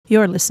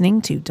You're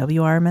listening to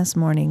WRMS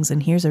Mornings,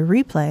 and here's a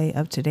replay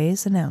of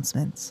today's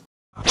announcements.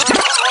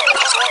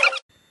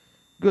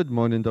 Good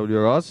morning,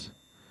 WRS.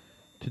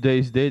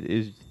 Today's date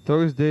is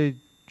Thursday,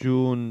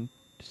 June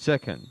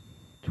 2nd,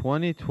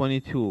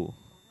 2022.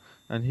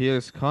 And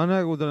here's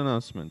Connor with an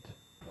announcement.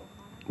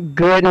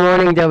 Good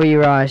morning, W.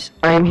 Ross.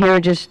 I'm here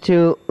just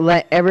to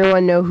let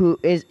everyone know who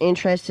is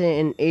interested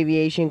in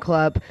Aviation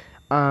Club.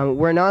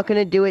 We're not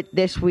going to do it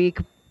this week,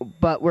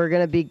 but we're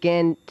going to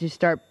begin to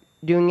start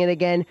doing it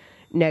again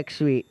next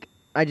week.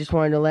 I just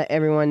wanted to let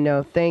everyone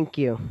know. Thank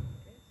you.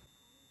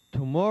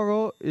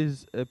 Tomorrow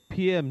is a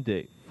PM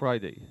day,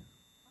 Friday.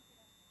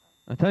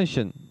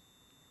 Attention.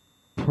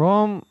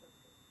 Prom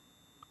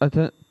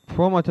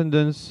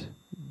attendance,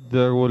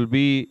 there will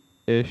be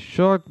a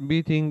short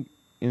meeting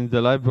in the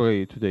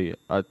library today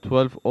at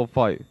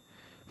 12:05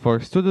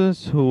 for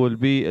students who will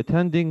be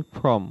attending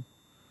prom.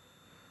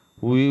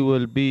 We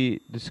will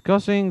be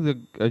discussing the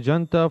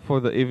agenda for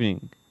the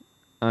evening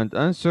and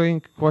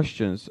answering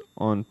questions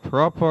on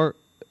proper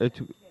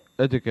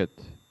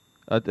etiquette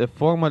at a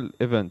formal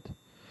event.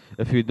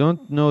 If you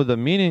don't know the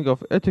meaning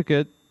of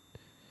etiquette,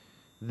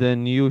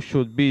 then you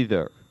should be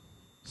there.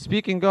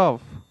 Speaking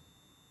of,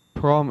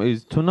 prom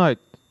is tonight.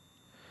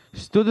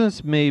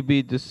 Students may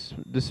be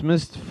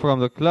dismissed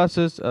from the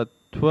classes at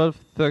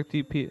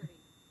 2:30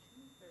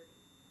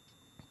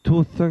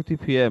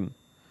 p.m.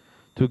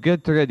 to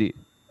get ready.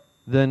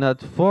 Then at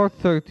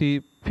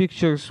 4:30,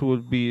 pictures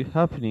will be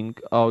happening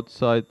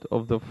outside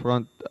of the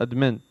front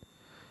admin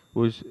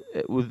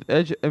with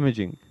edge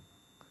imaging.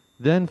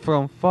 Then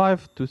from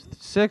 5 to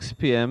 6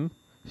 p.m.,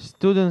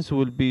 students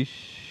will be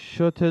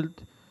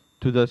shuttled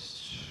to the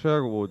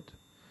Sherwood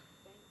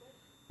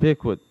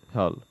Banquet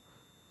Hall.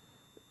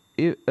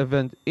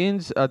 Event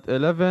ends at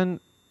 11,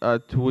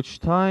 at which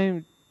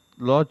time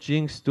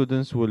lodging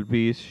students will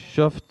be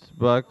shuttled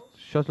back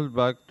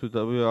to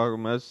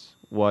WRMS,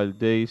 while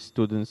day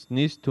students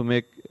need to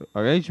make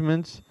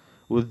arrangements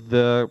with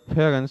their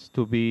parents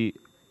to be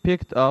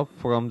picked up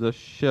from the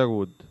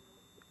Sherwood.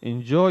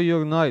 Enjoy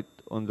your night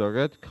on the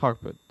red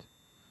carpet.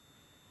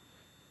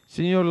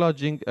 Senior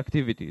lodging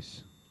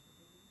activities.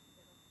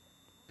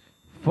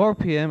 4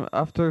 p.m.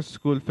 after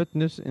school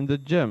fitness in the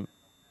gym.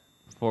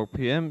 4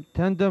 p.m.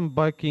 tandem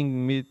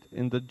biking meet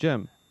in the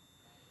gym.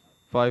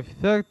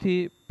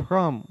 5:30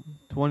 prom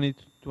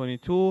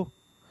 2022,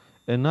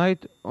 a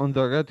night on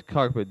the red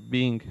carpet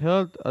being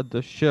held at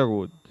the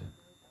Sherwood.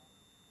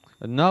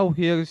 And now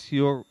here's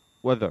your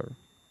weather.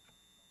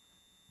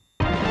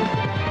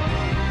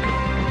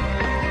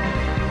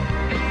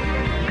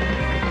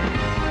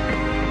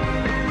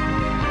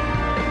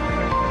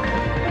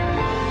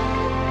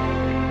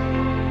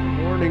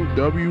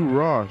 W.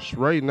 Ross.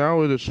 Right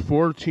now it is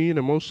 14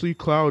 and mostly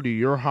cloudy.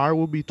 Your high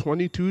will be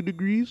 22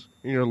 degrees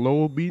and your low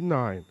will be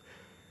 9.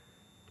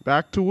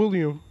 Back to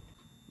William.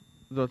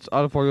 That's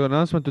all for your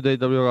announcement today,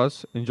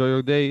 WRS. Enjoy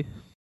your day.